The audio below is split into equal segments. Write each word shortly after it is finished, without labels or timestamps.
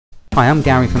Hi, I'm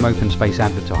Gary from Open Space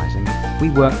Advertising. We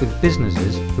work with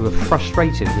businesses who are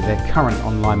frustrated with their current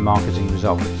online marketing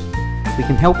results. We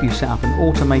can help you set up an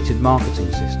automated marketing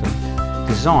system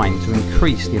designed to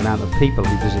increase the amount of people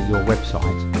who visit your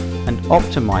website and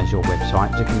optimize your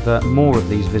website to convert more of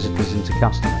these visitors into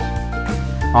customers.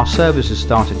 Our services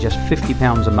start at just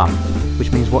 £50 a month,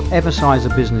 which means whatever size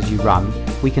of business you run,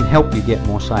 we can help you get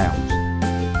more sales.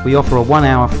 We offer a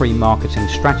 1-hour free marketing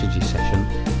strategy session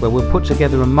where we'll put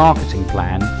together a marketing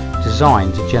plan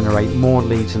designed to generate more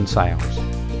leads and sales.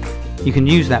 You can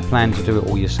use that plan to do it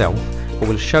all yourself, or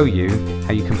we'll show you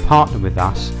how you can partner with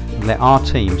us and let our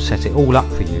team set it all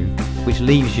up for you, which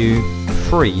leaves you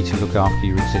free to look after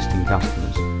your existing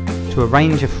customers. To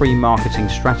arrange a free marketing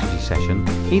strategy session,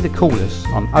 either call us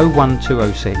on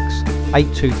 01206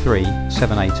 823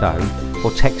 780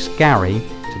 or text Gary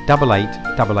to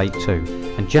 88882.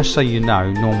 And just so you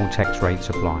know, normal text rates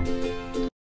apply.